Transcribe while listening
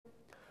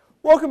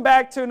Welcome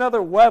back to another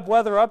web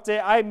weather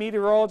update. I'm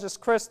meteorologist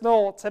Chris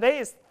Knoll. Today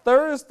is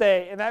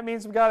Thursday, and that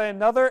means we got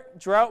another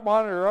drought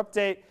monitor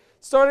update.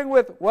 Starting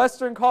with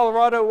western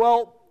Colorado,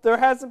 well, there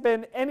hasn't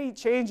been any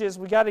changes.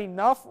 We got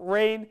enough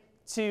rain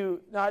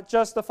to not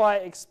justify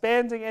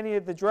expanding any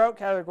of the drought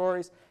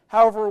categories.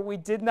 However, we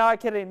did not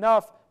get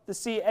enough to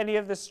see any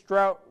of this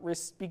drought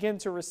begin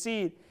to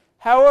recede.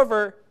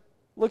 However,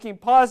 looking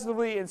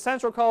positively in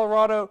central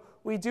Colorado,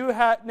 we do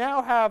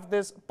now have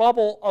this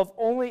bubble of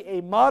only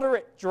a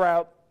moderate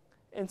drought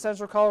in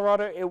central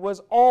Colorado. It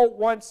was all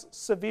once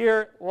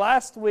severe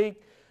last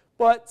week,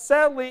 but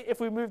sadly, if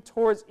we move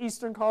towards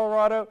eastern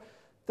Colorado,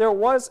 there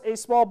was a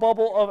small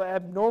bubble of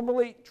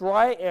abnormally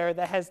dry air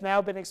that has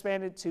now been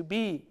expanded to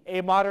be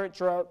a moderate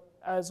drought,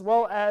 as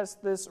well as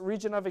this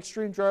region of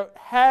extreme drought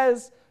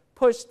has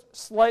pushed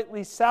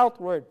slightly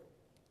southward.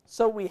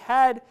 So we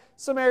had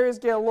some areas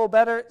get a little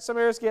better, some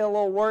areas get a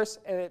little worse,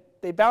 and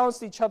they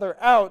balanced each other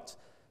out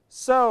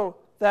so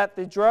that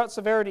the drought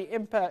severity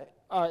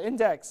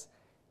index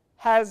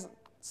has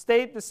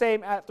stayed the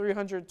same at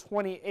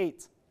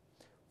 328.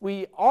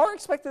 We are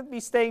expected to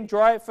be staying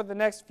dry for the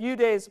next few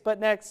days, but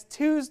next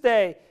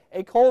Tuesday,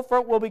 a cold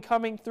front will be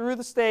coming through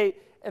the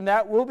state, and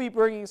that will be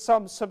bringing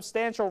some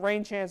substantial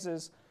rain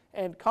chances.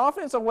 And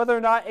confidence on whether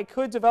or not it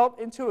could develop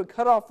into a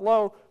cutoff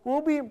low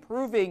will be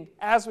improving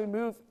as we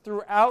move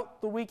throughout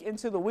the week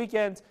into the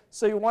weekend.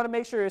 So you want to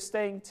make sure you're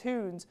staying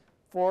tuned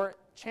for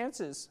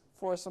chances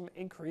for some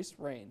increased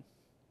rain.